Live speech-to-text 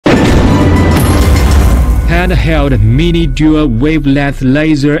Handheld mini dual wavelength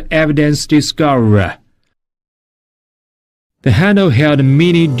laser evidence discoverer. The handheld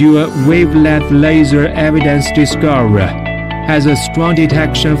mini dual wavelength laser evidence discoverer has a strong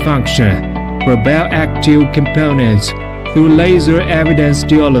detection function for bioactive components through laser evidence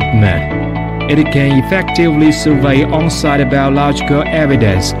development. It can effectively survey on-site biological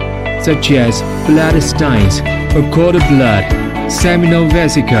evidence such as blood stains, occult blood, seminal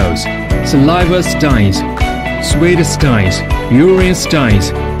vesicles, saliva stains, sweat stains, urine stains,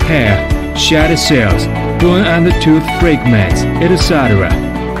 hair, shed cells, bone and tooth fragments, etc.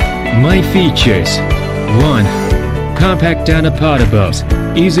 Main features: 1. Compact and portable,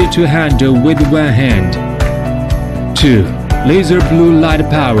 easy to handle with one hand. 2. Laser blue light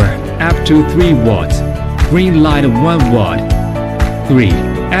power up to 3 watts, green light 1 watt. 3.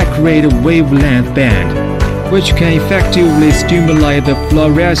 Accurate wavelength band, which can effectively stimulate the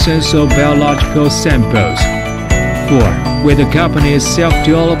fluorescence of biological samples. 4. With the company's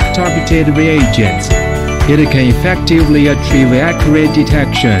self-developed targeted reagents, it can effectively achieve accurate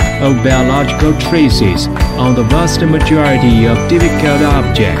detection of biological traces on the vast majority of difficult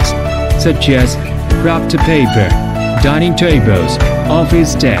objects, such as kraft paper, dining tables,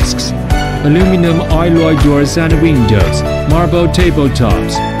 office desks, aluminum alloy doors and windows, marble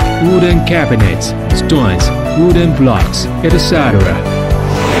tabletops, wooden cabinets, stones, wooden blocks, etc.